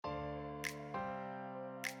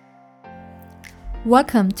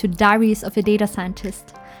Welcome to Diaries of a Data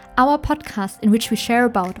Scientist, our podcast in which we share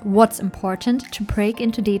about what's important to break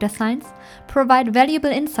into data science, provide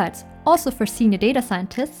valuable insights also for senior data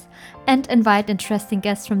scientists, and invite interesting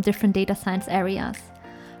guests from different data science areas.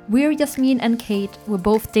 We're Yasmin and Kate. We're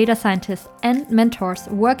both data scientists and mentors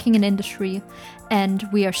working in industry, and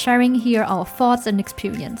we are sharing here our thoughts and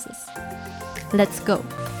experiences. Let's go.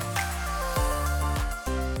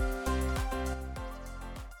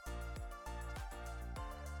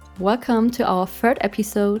 Welcome to our third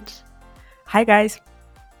episode. Hi guys.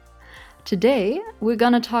 Today, we're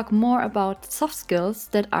going to talk more about soft skills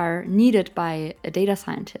that are needed by a data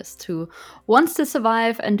scientist who wants to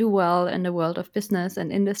survive and do well in the world of business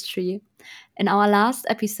and industry. In our last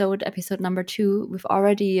episode, episode number 2, we've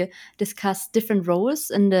already discussed different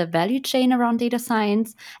roles in the value chain around data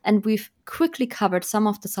science, and we've quickly covered some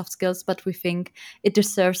of the soft skills, but we think it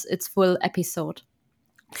deserves its full episode.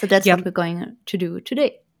 So that's what we're going to do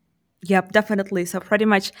today. Yep, definitely. So pretty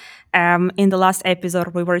much in the last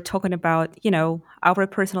episode, we were talking about, our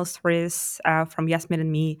personal stories from Yasmin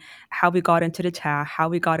and me, how we got into the tech, how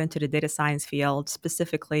we got into the data science field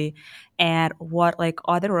specifically, and what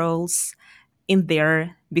other roles in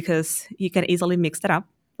there, because you can easily mix that up,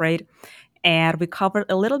 right? And we covered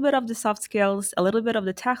a little bit of the soft skills, a little bit of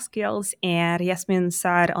the tech skills. And Yasmin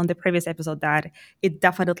said on the previous episode that it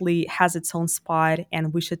definitely has its own spot.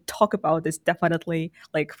 And we should talk about this definitely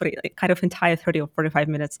for kind of entire 30 or 45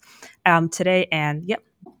 minutes today. And yep.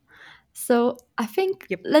 So I think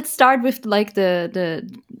let's start with the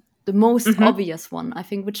most obvious one, I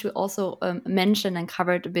think, which we also mentioned and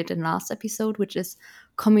covered a bit in last episode, which is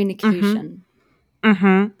communication.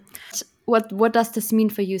 What does this mean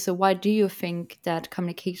for you? So why do you think that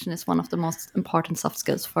communication is one of the most important soft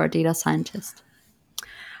skills for a data scientist?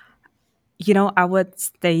 I would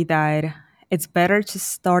say that it's better to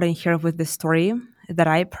start in here with the story that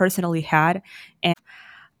I personally had.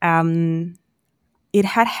 And it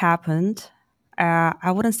had happened,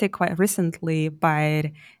 I wouldn't say quite recently, but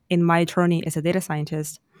in my journey as a data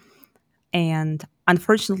scientist. And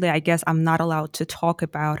unfortunately, I guess I'm not allowed to talk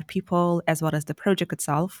about people as well as the project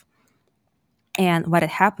itself and what had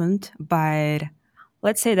happened. But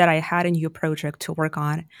let's say that I had a new project to work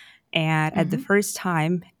on. And at the first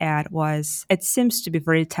time, it seems to be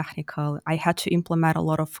very technical. I had to implement a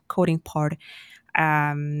lot of coding part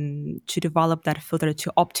to develop that filter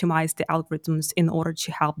to optimize the algorithms in order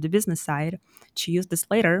to help the business side to use this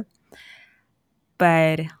later.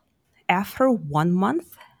 But after 1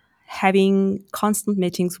 month, having constant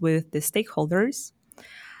meetings with the stakeholders,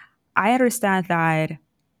 I understand that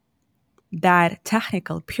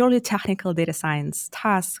purely technical data science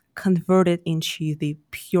task converted into the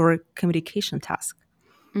pure communication task.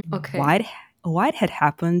 Okay. Why it had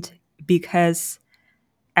happened? Because,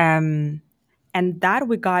 and that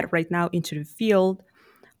we got right now into the field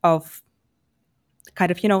of kind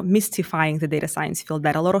of, mystifying the data science field,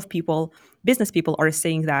 that a lot of people, business people, are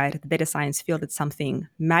saying that the data science field is something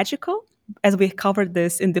magical, as we covered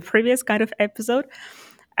this in the previous kind of episode.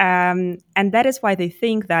 And that is why they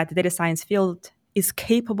think that the data science field is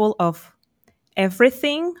capable of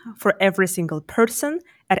everything for every single person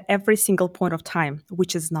at every single point of time,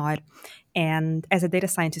 which is not. And as a data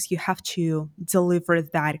scientist, you have to deliver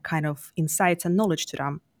that kind of insights and knowledge to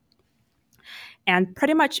them. And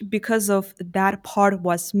pretty much because of that part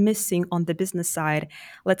was missing on the business side,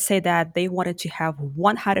 let's say that they wanted to have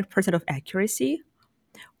 100% of accuracy,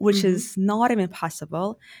 which is not even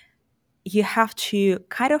possible. You have to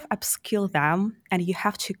kind of upskill them and you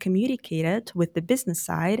have to communicate it with the business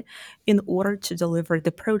side in order to deliver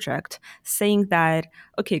the project, saying that,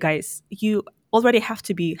 okay, guys, you already have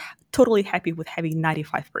to be totally happy with having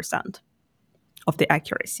 95% of the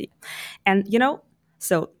accuracy. And,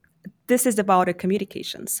 so this is about the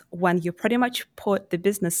communications. When you pretty much put the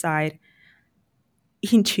business side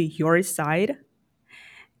into your side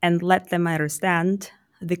and let them understand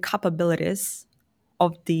the capabilities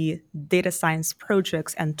of the data science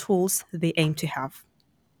projects and tools they aim to have.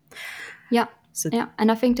 Yeah.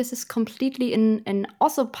 And I think this is completely in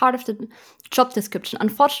also part of the job description.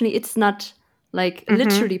 Unfortunately, it's not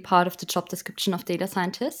literally part of the job description of data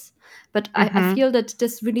scientists. But I feel that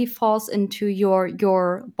this really falls into your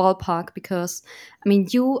ballpark because,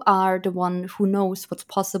 you are the one who knows what's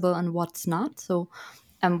possible and what's not. So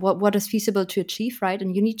what is feasible to achieve, right?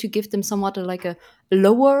 And you need to give them somewhat like a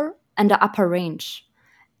lower and an upper range.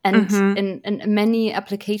 And in many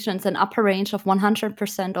applications, an upper range of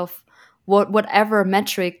 100% of whatever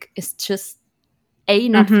metric is just A,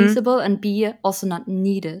 not feasible, and B, also not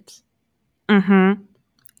needed.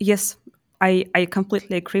 Yes, I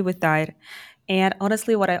completely agree with that. And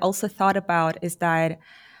honestly, what I also thought about is that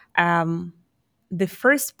um, the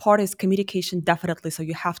first part is communication, definitely. So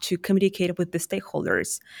you have to communicate with the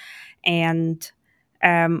stakeholders, and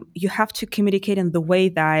you have to communicate in the way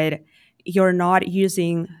that you're not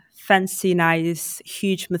using fancy, nice,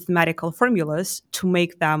 huge mathematical formulas to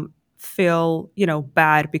make them feel,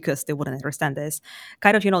 bad because they wouldn't understand this.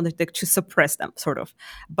 Kind of, to suppress them, sort of.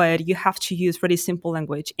 But you have to use really simple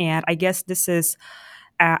language, and I guess this is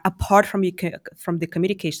apart from from the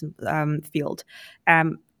communication field.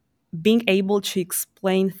 Um, Being able to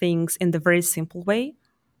explain things in the very simple way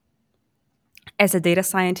as a data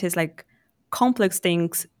scientist, like complex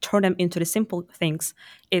things, turn them into the simple things.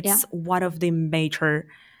 Yeah, It's one of the major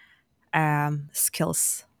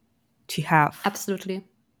skills to have. absolutely.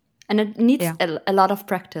 And it needs Yeah. a lot of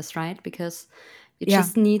practice, right? Because you Yeah.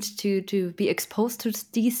 just need to be exposed to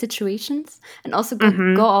these situations, and also go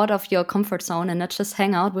Mm-hmm. out of your comfort zone and not just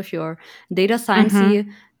hang out with your data Mm-hmm. sciencey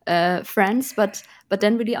friends, but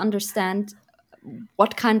then really understand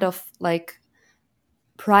what kind of like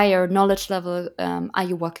prior knowledge level are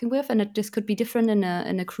you working with. And this could be different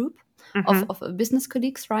in a group Mm-hmm. of business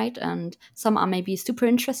colleagues, right? And some are maybe super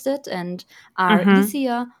interested and are Mm-hmm.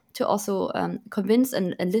 easier to also convince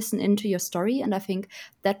and listen into your story. And I think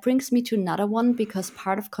that brings me to another one, because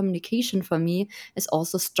part of communication for me is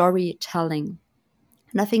also storytelling.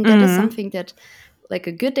 And I think that is Mm-hmm. something that, like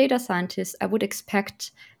a good data scientist, I would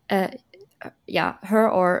expect, uh, yeah, her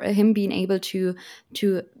or him being able to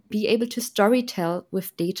be able to storytell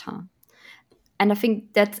with data. And I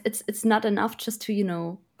think that it's not enough just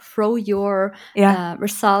to throw your Yeah.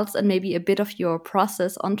 results and maybe a bit of your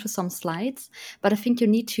process onto some slides, but I think you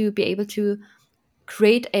need to be able to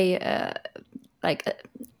create a like a,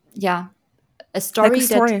 yeah, a Like a story that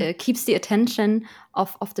story. keeps the attention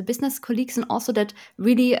of the business colleagues, and also that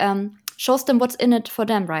really shows them what's in it for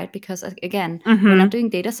them, right? Because again, we're not Mm-hmm. doing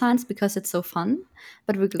data science because it's so fun,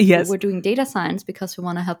 but Yes. we're doing data science because we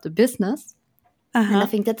want to help the business. And I Uh-huh.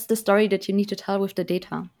 think that's the story that you need to tell with the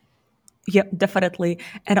data. Yep, definitely.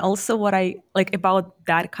 And also, what I like about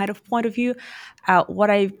that kind of point of view, what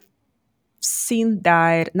I've seen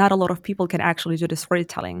that not a lot of people can actually do the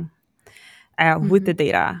storytelling with the Hmm.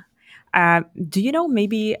 data. Do you know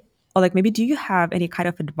maybe, or like maybe, do you have any kind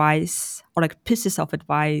of advice or like pieces of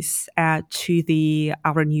advice to the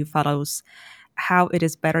our new fellows, how it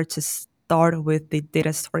is better to start with the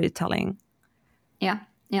data storytelling? Yeah,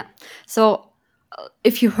 yeah. So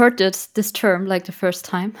if you heard this term like the first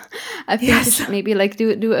time, I think you Yes. should maybe like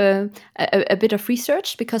do a bit of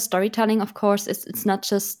research, because storytelling, of course, it's not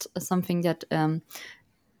just something that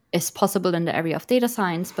is possible in the area of data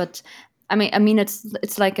science, but I mean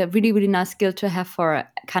it's like a really really nice skill to have for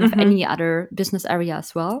kind of Mm-hmm. any other business area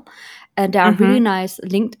as well. And there are really Mm-hmm. nice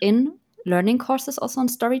LinkedIn learning courses also on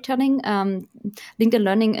storytelling. LinkedIn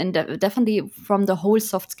learning, and definitely from the whole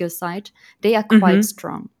soft skill side, they are quite Mm-hmm.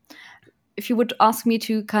 strong. If you would ask me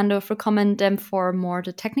to kind of recommend them for more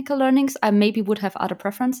the technical learnings, I maybe would have other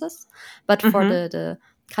preferences. But for Mm-hmm. the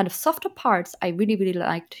kind of softer parts, I really really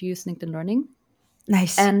like to use LinkedIn learning.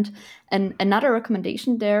 Nice. And another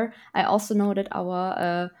recommendation there, I also know that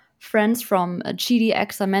our friends from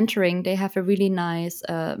GDX are mentoring. They have a really nice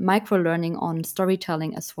micro learning on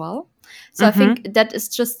storytelling as well. So I Mm-hmm. think that is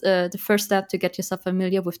just the first step to get yourself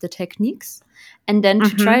familiar with the techniques, and then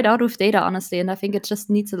to try Mm-hmm. it out with data, honestly. And I think it just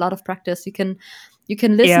needs a lot of practice. You can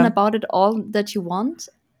listen Yeah. about it all that you want.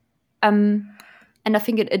 Um, and I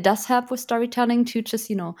think it does help with storytelling to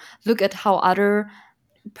just look at how other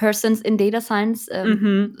persons in data science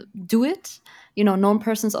Mm-hmm. do it. Known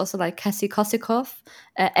persons also like Cassie Kosikov,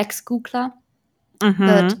 ex Googler.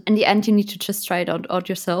 But Mm-hmm. in the end, you need to just try it out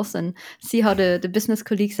yourselves and see how the business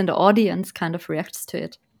colleagues and the audience kind of reacts to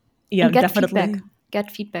it, Yeah, and get definitely. feedback.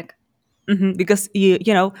 Get feedback. Because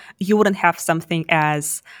you wouldn't have something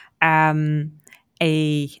as um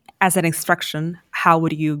a as an instruction. How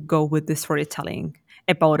would you go with the storytelling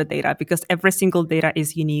about the data? Because every single data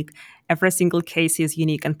is unique, every single case is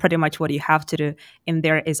unique, and pretty much what you have to do in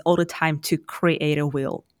there is all the time to create a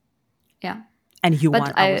wheel. Yeah. And you But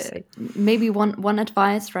want, I would I say. maybe one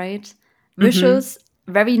advice, right? Hmm. Visuals,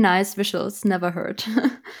 very nice visuals, never hurt.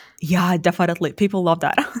 Yeah, definitely, people love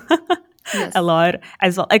that. A Yes. lot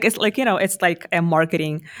as well. Like, it's like, it's like a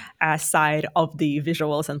marketing side of the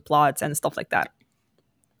visuals and plots and stuff like that.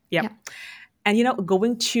 Yep. Yeah. And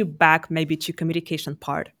going to back maybe to communication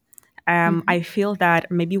part, Hmm. I feel that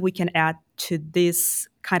maybe we can add to this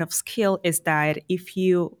kind of skill is that if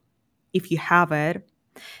you have it,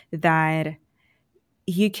 that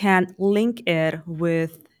you can link it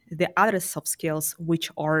with the other soft skills,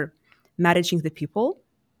 which are managing the people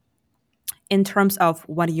in terms of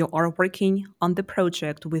when you are working on the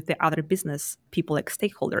project with the other business people, like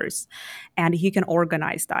stakeholders, and you can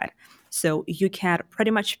organize that. So you can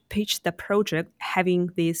pretty much pitch the project having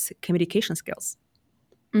these communication skills.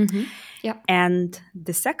 Yeah. And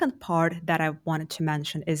the second part that I wanted to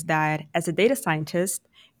mention is that as a data scientist,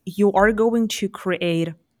 you are going to create,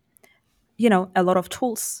 a lot of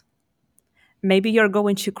tools. Maybe you're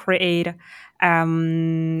going to create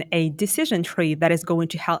a decision tree that is going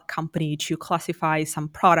to help company to classify some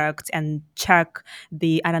products and check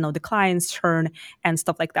the client's churn and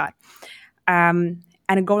stuff like that. And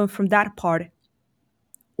going from that part,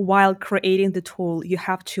 while creating the tool, you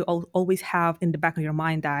have to always have in the back of your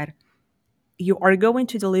mind that you are going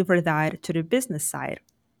to deliver that to the business side.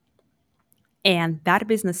 And that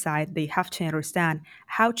business side, they have to understand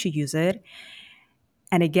how to use it.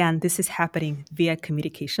 And again, this is happening via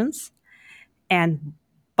communications. And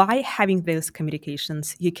by having those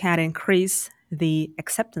communications, you can increase the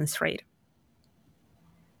acceptance rate.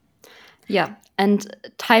 Yeah. And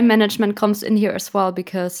time management comes in here as well,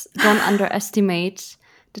 because don't underestimate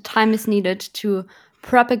the time is needed to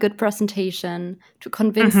prep a good presentation, to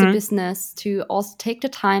convince the business, to also take the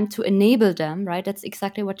time to enable them, right? That's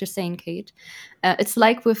exactly what you're saying, Kate. It's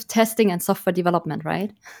like with testing and software development,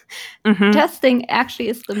 right? Testing actually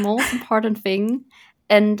is the most important thing.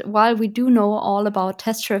 And while we do know all about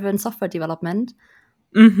test-driven software development,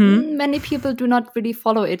 many people do not really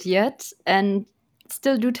follow it yet and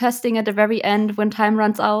still do testing at the very end when time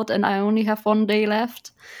runs out and I only have 1 day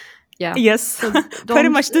left. Yeah. Yes, So pretty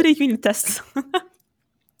don't much do the unit tests.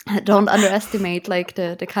 don't underestimate like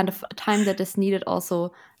the kind of time that is needed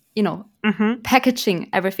also, packaging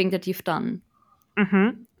everything that you've done.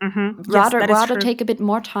 Yes, that is Rather true. take a bit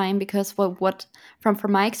more time, because what from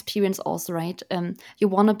my experience also, right, you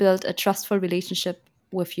want to build a trustful relationship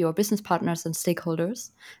with your business partners and stakeholders,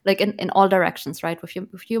 like in all directions, right, with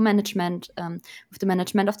your management, with the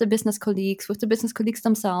management of the business colleagues, with the business colleagues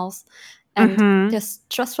themselves. And this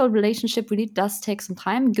trustful relationship really does take some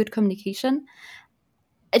time, good communication.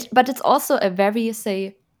 But it's also a very,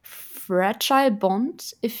 say, fragile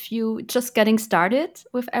bond if you just getting started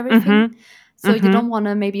with everything. So you don't want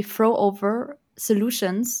to maybe throw over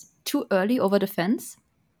solutions too early over the fence,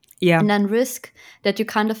 Yeah. and then risk that you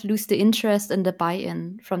kind of lose the interest and the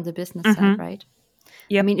buy-in from the business side, right?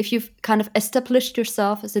 I Yep. mean, if you've kind of established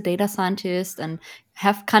yourself as a data scientist and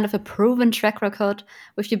have kind of a proven track record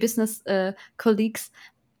with your business colleagues,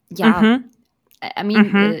 yeah, I mean,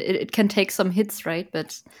 it can take some hits, right?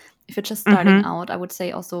 But if you're just starting out, I would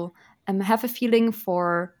say also have a feeling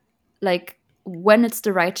for like when it's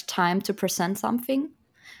the right time to present something,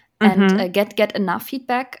 and get enough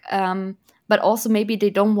feedback. But also maybe they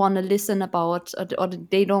don't want to listen about, or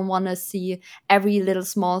they don't want to see every little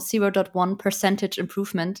small 0.1%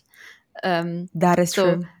 improvement. That is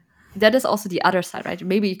So true. that is also the other side, right?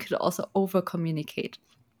 Maybe you could also over communicate.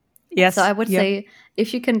 So I Yes. would Yeah. say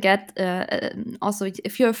if you can get also,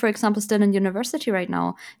 if you're, for example, still in university right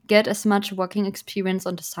now, get as much working experience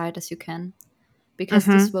on the side as you can, because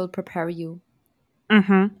this will prepare you.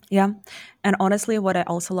 Yeah. And honestly, what I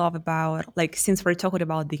also love about, like, since we're talking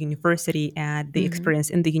about the university and the Hmm. experience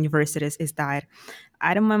in the universities, is that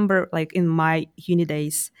I remember, like, in my uni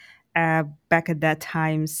days, back at that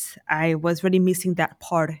times, I was really missing that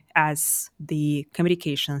part as the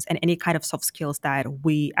communications and any kind of soft skills that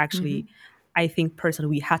we actually, Hmm. I think personally,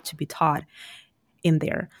 we had to be taught in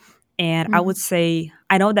there. And I Hmm. would say,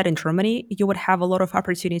 I know that in Germany, you would have a lot of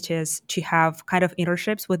opportunities to have kind of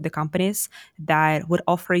internships with the companies that would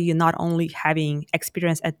offer you not only having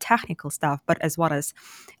experience at technical stuff, but as well as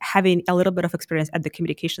having a little bit of experience at the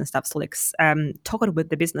communication stuff. So, like, talking with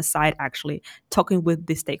the business side, actually, talking with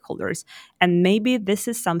the stakeholders. And maybe this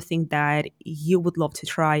is something that you would love to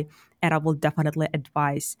try. And I will definitely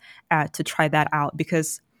advise to try that out,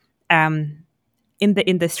 because in the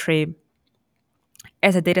industry,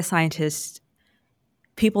 as a data scientist,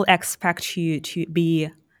 people expect you to be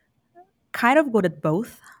kind of good at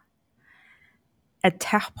both, at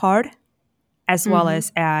tech part as well Hmm.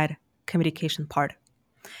 as at communication part.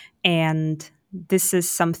 And this is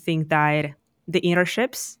something that the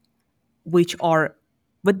internships, which are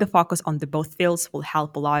with the focus on the both fields, will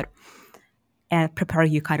help a lot and prepare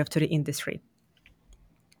you kind of to the industry.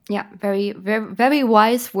 Yeah, very, very, very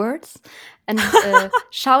wise words. And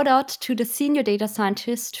shout out to the senior data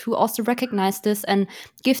scientists who also recognize this and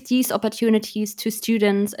give these opportunities to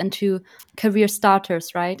students and to career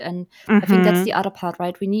starters, right? And I think that's the other part,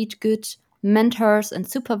 right? We need good mentors and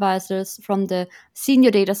supervisors from the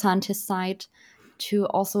senior data scientist side to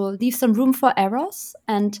also leave some room for errors,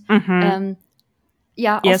 and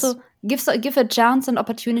yeah, Yes. also give a chance and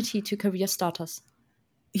opportunity to career starters.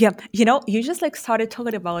 Yeah, you just like started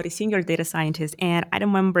talking about a senior data scientist, and I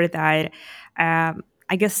remember that.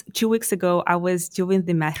 I guess 2 weeks ago, I was doing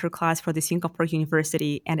the master class for the Singapore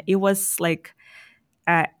University, and it was like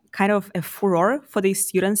kind of a furor for the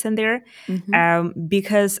students in there,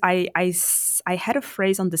 because I had a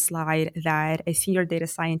phrase on the slide that a senior data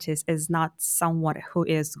scientist is not someone who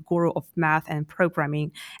is guru of math and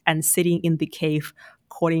programming and sitting in the cave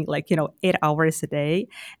coding like 8 hours a day.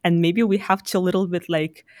 And maybe we have to a little bit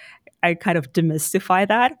like I kind of demystify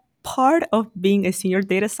that part of being a senior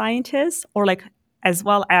data scientist, or like as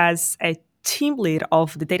well as a team lead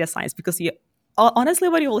of the data science, because you honestly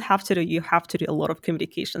what you will have to do, you have to do a lot of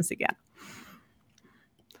communications again,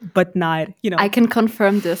 but not I can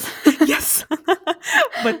confirm this. yes,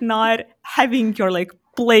 but not having your like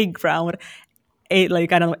playground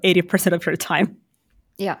like I don't know 80% of your time.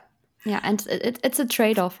 Yeah, and it's a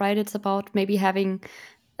trade-off, right? It's about maybe having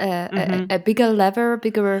a bigger lever,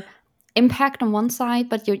 bigger impact on one side,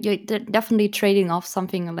 but you're definitely trading off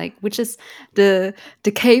something like, which is the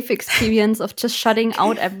cave experience of just shutting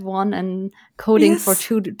out everyone and coding for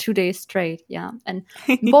Yes. two days straight. Yeah, and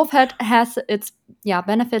both has its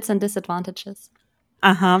benefits and disadvantages.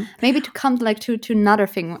 Maybe to come like to another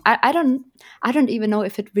thing, I don't even know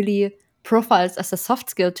if it really profiles as a soft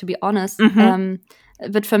skill, to be honest.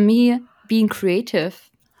 But for me, being creative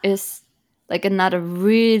is like another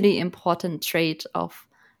really important trait of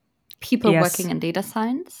people working Yes. in data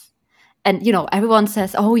science. And everyone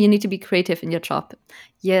says, oh, you need to be creative in your job.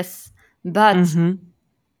 Yes, but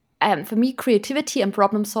for me, creativity and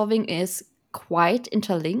problem solving is quite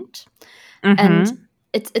interlinked. And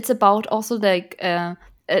it's about also like and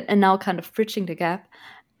now kind of bridging the gap,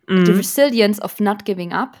 the resilience of not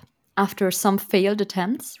giving up after some failed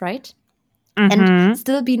attempts, right? And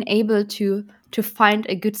still being able to find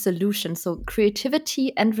a good solution. So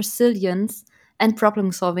creativity and resilience and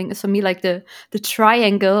problem solving is for me like the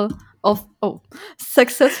triangle of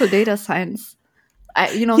successful data science.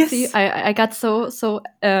 See, Yes. I got so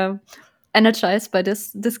energized by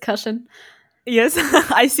this discussion. Yes,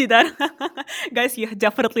 I see that. Guys, you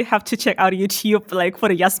definitely have to check out YouTube like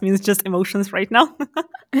for Yasmin's just emotions right now.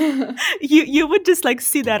 You would just like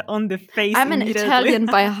see that on the face I'm an immediately. Italian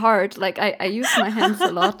by heart. Like I use my hands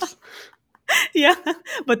a lot. Yeah,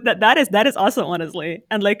 but that is awesome, honestly,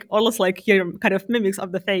 and like almost like your kind of mimics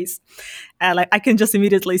of the face, and like I can just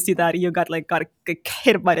immediately see that you got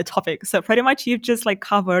hit by the topic. So pretty much you've just like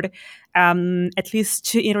covered at least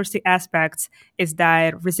two interesting aspects: is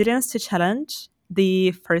that resilience to challenge,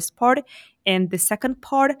 the first part, and the second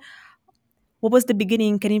part. What was the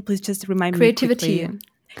beginning? Can you please just remind me Creativity. quickly?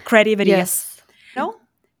 Creativity, yes. Yes. No,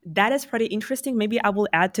 that is pretty interesting. Maybe I will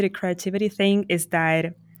add to the creativity thing is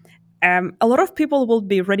that a lot of people will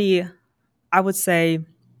be really, I would say,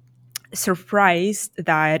 surprised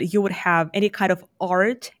that you would have any kind of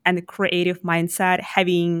art and creative mindset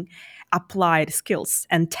having applied skills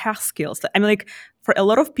and task skills. I mean, like for a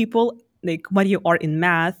lot of people, like when you are in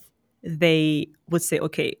math, they would say,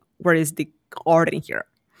 okay, where is the art in here?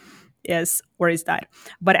 Yes, where is that?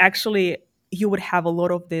 But actually, you would have a lot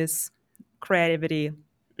of this creativity.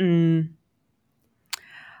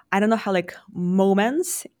 I don't know how like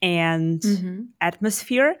moments and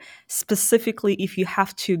atmosphere, specifically if you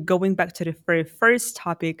have to going back to the very first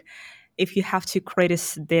topic, if you have to create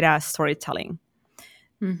this data storytelling.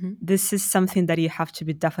 This is something that you have to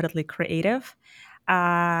be definitely creative.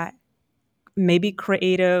 Uh, Maybe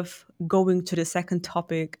creative going to the second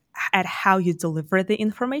topic at how you deliver the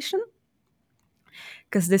information,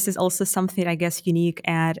 because this is also something I guess unique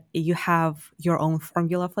and you have your own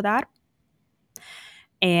formula for that.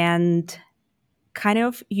 And kind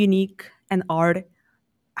of unique and art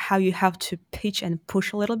how you have to pitch and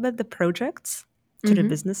push a little bit the projects to the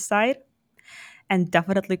business side, and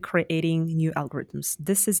definitely creating new algorithms.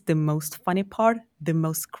 This is the most funny part, the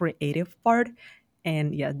most creative part.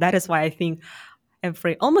 And yeah, that is why I think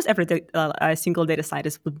almost every single data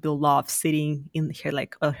scientist would be love sitting in here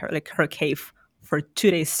like her cave for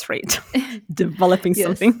 2 days straight developing Yes.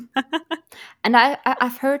 something. And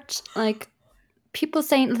I've heard like people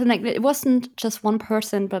saying like it wasn't just one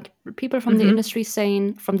person, but people from the industry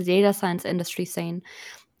saying, from the data science industry saying,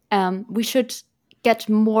 we should get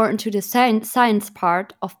more into the science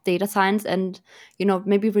part of data science, and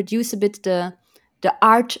maybe reduce a bit the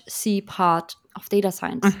artsy part of data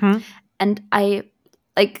science. And I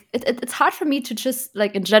like it's hard for me to just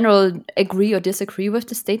like in general agree or disagree with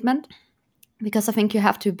the statement, because I think you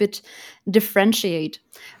have to a bit differentiate.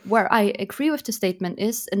 Where I agree with the statement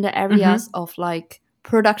is in the areas of like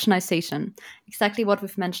productionization, exactly what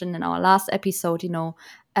we've mentioned in our last episode.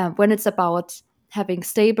 When it's about having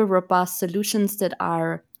stable, robust solutions that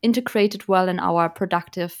are integrated well in our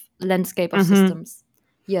productive landscape of systems.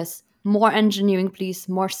 Yes, more engineering, please.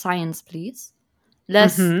 More science, please.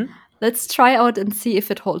 Let's try out and see if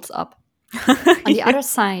it holds up. On the other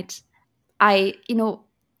side, I you know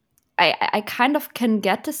I kind of can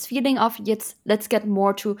get this feeling of, yes, let's get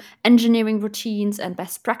more to engineering routines and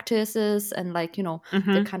best practices and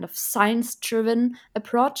the kind of science driven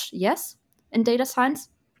approach, yes, in data science.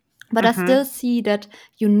 But I still see that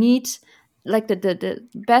you need like the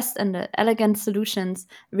best and the elegant solutions.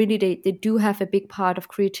 Really, they do have a big part of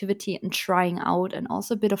creativity and trying out, and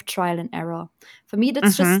also a bit of trial and error. For me,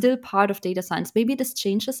 that's just still part of data science. Maybe this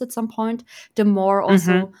changes at some point, the more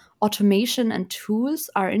also automation and tools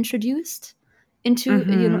are introduced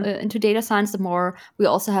into data science. The more we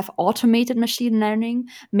also have automated machine learning.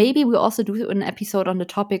 Maybe we also do an episode on the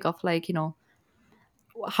topic of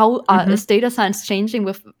how is data science changing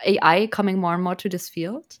with AI coming more and more to this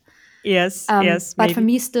field. Yes, But for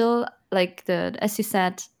maybe. me, still, like as you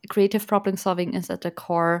said, creative problem solving is at the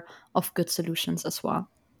core of good solutions as well.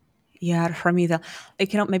 Yeah, for me,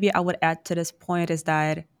 maybe I would add to this point is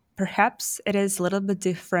that perhaps it is a little bit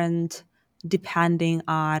different depending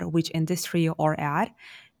on which industry you're at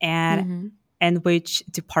and Mm-hmm. and which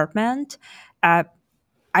department. Uh,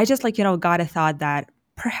 I just got a thought that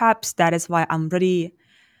perhaps that is why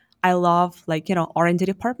I love R&D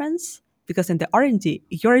departments, because in the R&D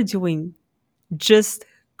you're doing just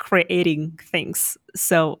creating things.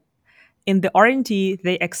 So in the R&D,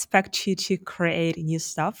 they expect you to create new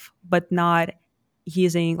stuff, but not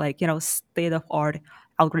using state of art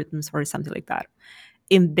algorithms or something like that.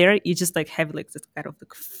 In there, you just have this kind of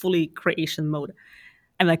fully creation mode.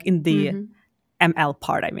 I'm in the Mm-hmm. ML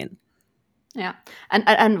part. I mean, Yeah,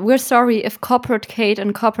 and we're sorry if corporate Kate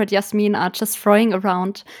and corporate Yasmin are just throwing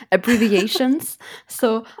around abbreviations.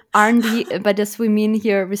 So R&D, by this we mean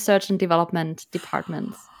here research and development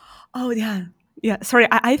departments. oh yeah, yeah. Sorry,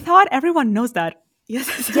 I thought everyone knows that.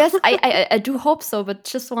 Yes, Yes, I do hope so, but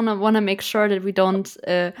just wanna make sure that we don't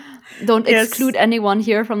yes. exclude anyone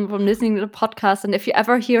here from listening to the podcast. And if you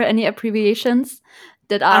ever hear any abbreviations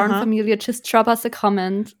that are Uh-huh. unfamiliar, just drop us a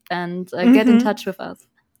comment and get in touch with us.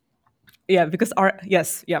 Yeah, because our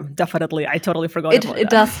yes, yeah, definitely. I totally forgot It about it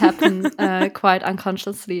that. does happen quite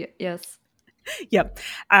unconsciously. Yes. Yeah.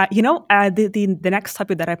 The next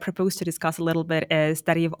topic that I propose to discuss a little bit is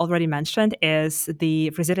that you've already mentioned is the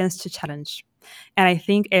resilience to challenge. And I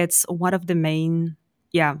think it's one of the main,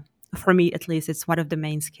 yeah, for me at least, it's one of the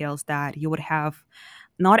main skills that you would have,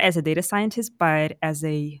 not as a data scientist, but as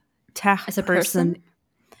a tech As a person, person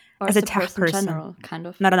or as as a a tech person person. general, kind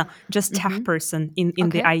of. No, just Mm-hmm. tech person in the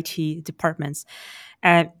Okay. IT departments.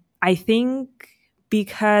 Uh, I think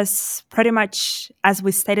because pretty much as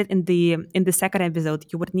we stated in the second episode,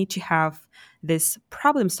 you would need to have this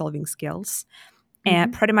problem solving skills.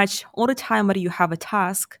 And Mm-hmm. pretty much all the time when you have a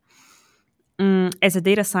task, as a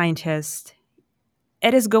data scientist,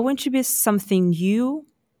 it is going to be something new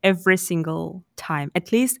every single time.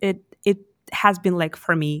 At least it has been like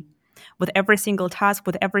for me. With every single task,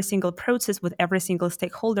 with every single process, with every single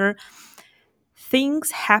stakeholder,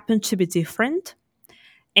 things happen to be different.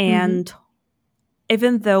 Mm-hmm. And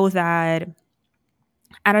even though that,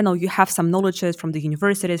 I don't know, you have some knowledges from the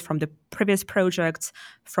universities, from the previous projects,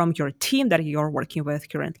 from your team that you're working with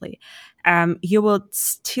currently, you will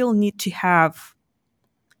still need to have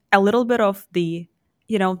a little bit of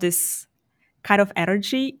this kind of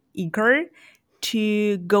energy, eager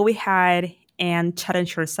to go ahead and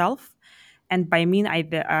challenge yourself. And by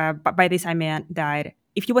this I mean that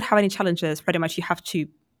if you would have any challenges, pretty much you have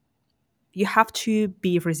to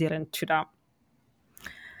be resilient to them.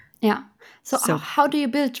 Yeah. So So, how do you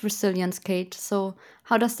build resilience, Kate? So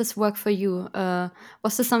how does this work for you?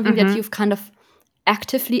 Was this something that mhm. you've kind of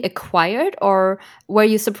actively acquired, or were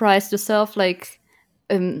you surprised yourself,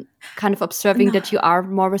 kind of observing No. that you are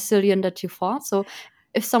more resilient than you thought? So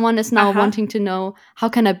if someone is now Uh-huh. wanting to know how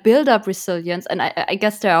can I build up resilience, and I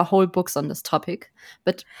guess there are whole books on this topic,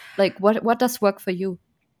 but like what does work for you?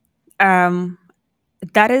 Um,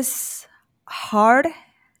 that is hard,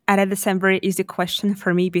 and at the same very easy question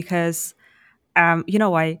for me because, you know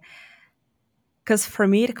why? Because for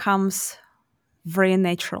me it comes very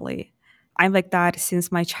naturally. I'm like that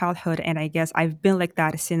since my childhood, and I guess I've been like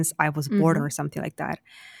that since I was born Mm-hmm. or something like that.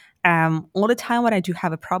 All the time when I do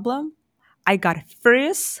have a problem, I got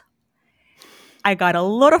furious. I got a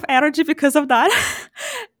lot of energy because of that.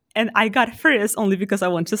 And I got furious only because I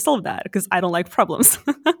want to solve that because I don't like problems.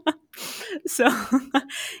 So,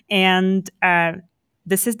 and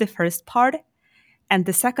this is the first part. And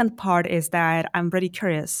the second part is that I'm really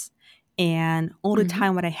curious. And all the Mm-hmm.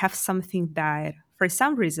 time when I have something that for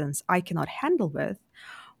some reasons I cannot handle with,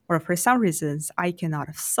 or for some reasons I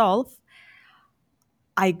cannot solve,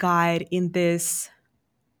 I got in this,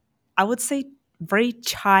 I would say, very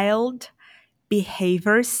child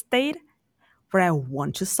behavior state where I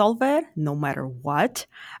want to solve it no matter what.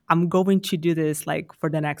 I'm going to do this like for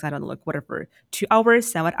the next, I don't know, like whatever, 2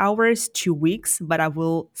 hours, 7 hours, 2 weeks, but I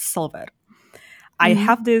will solve it. I Mm-hmm.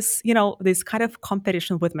 have this, this kind of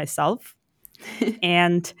competition with myself.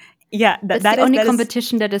 And yeah, that, That's the that is, only that is,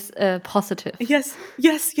 competition that is positive. yes,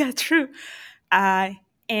 yes, yeah, true. Uh,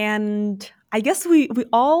 and I guess we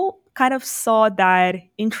all kind of saw that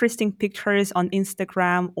interesting pictures on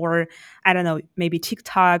Instagram or I don't know, maybe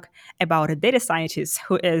TikTok about a data scientist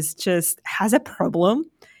who is just has a problem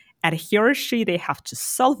and he or she they have to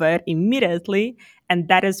solve it immediately. And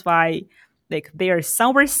that is why like they are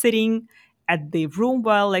somewhere sitting at the room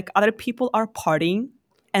while like other people are partying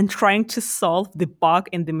and trying to solve the bug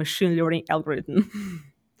in the machine learning algorithm.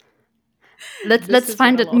 This Let's is what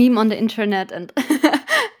find I that love. meme on the internet and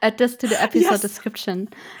add this to the episode Yes, description.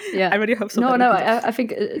 Yeah. I really hope so. No, That would no. be love. I think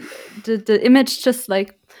the image just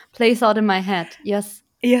like plays out in my head. Yes.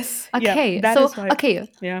 Yes, yeah, Okay. that So is why. okay,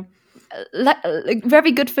 Yeah. like,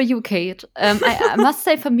 very good for you, Kate. I must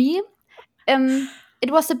say, for me,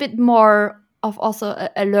 it was a bit more of also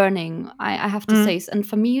a learning. I have to Mm, say, and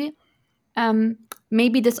for me, um,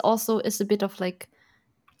 maybe this also is a bit of like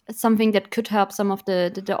something that could help some of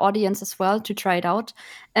the audience as well to try it out.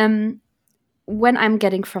 When I'm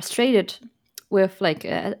getting frustrated with, like,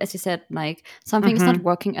 as you said, like something is not mm-hmm,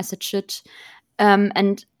 working as it should,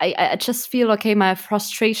 and I just feel okay, my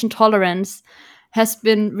frustration tolerance has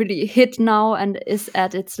been really hit now and is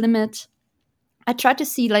at its limit. I try to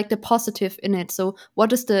see like the positive in it. So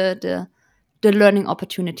what is the learning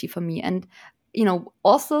opportunity for me? And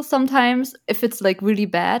also sometimes if it's like really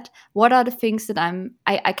bad, what are the things that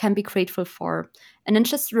I can be grateful for? And then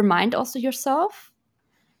just remind also yourself,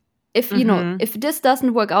 if mm-hmm. if this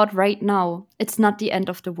doesn't work out right now, it's not the end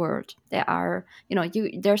of the world. There are,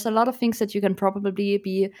 there's a lot of things that you can probably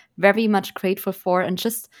be very much grateful for, and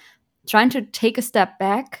just trying to take a step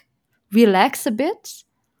back, relax a bit.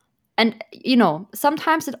 And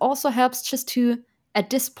sometimes it also helps just to, at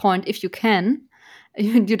this point, if you can,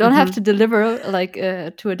 you don't have Mm-hmm. to deliver like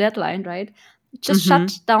to a deadline, right? Just Mm-hmm.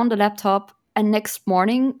 shut down the laptop, and next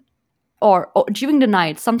morning, or during the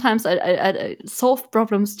night, sometimes I solve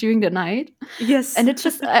problems during the night. Yes. And it's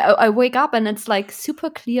just, I wake up and it's like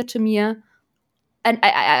super clear to me, and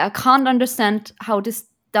I can't understand how this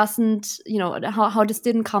doesn't, how this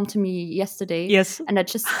didn't come to me yesterday, Yes. and I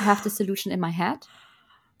just have the solution in my head.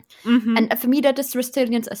 Mm-hmm. And for me, that is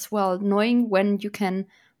resilience as well, knowing when you can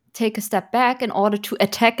take a step back in order to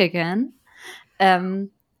attack again.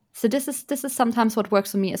 um, so this is sometimes what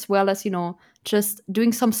works for me, as well as just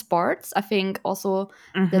doing some sports. I think also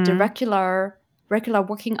that the Mm-hmm. regular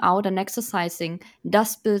working out and exercising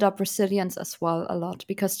does build up resilience as well a lot,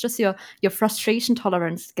 because just your frustration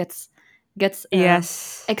tolerance gets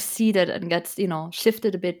Yes. exceeded and gets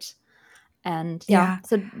shifted a bit. And yeah, Yeah.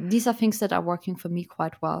 so these are things that are working for me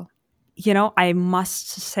quite well. I must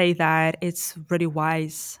say that it's really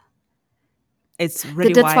wise. It's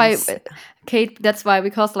really That's why, wise. Kate. That's why,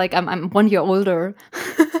 because like I'm 1 year older.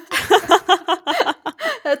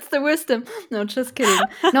 That's the wisdom. No, just kidding.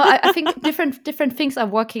 No, I think different things are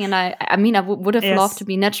working, and I mean, would have loved to Yes.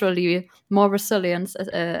 be naturally more resilient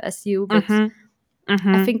as you, but Mm-hmm. I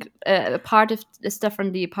Mm-hmm. think a part of is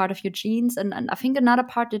definitely a part of your genes, and I think another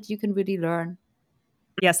part that you can really learn.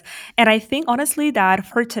 Yes. And I think honestly that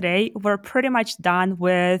for today, we're pretty much done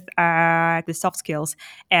with the soft skills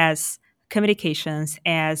as communications,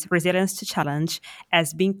 as resilience to challenge,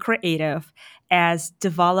 as being creative, as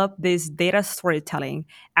develop this data storytelling,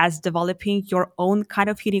 as developing your own kind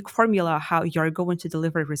of unique formula, how you're going to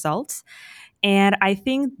deliver results. And I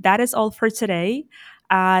think that is all for today.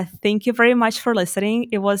 Thank you very much for listening.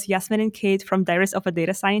 It was Yasmin and Kate from Diaries of a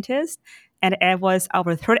Data Scientist. And it was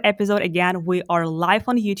our third episode. Again, we are live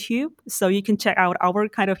on YouTube, so you can check out our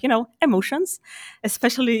kind of, emotions,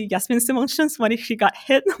 especially Yasmin's emotions when she got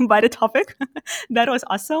hit by the topic. That was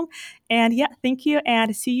awesome. And yeah, thank you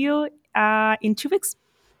and see you in 2 weeks.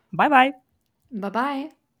 Bye bye. Bye bye.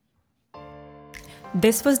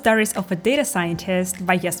 This was Diaries of a Data Scientist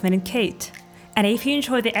by Yasmin and Kate. And if you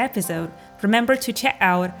enjoyed the episode, remember to check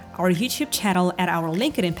out our YouTube channel and our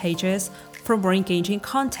LinkedIn pages for more engaging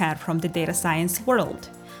content from the data science world.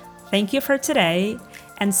 Thank you for today,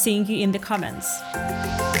 and seeing you in the comments.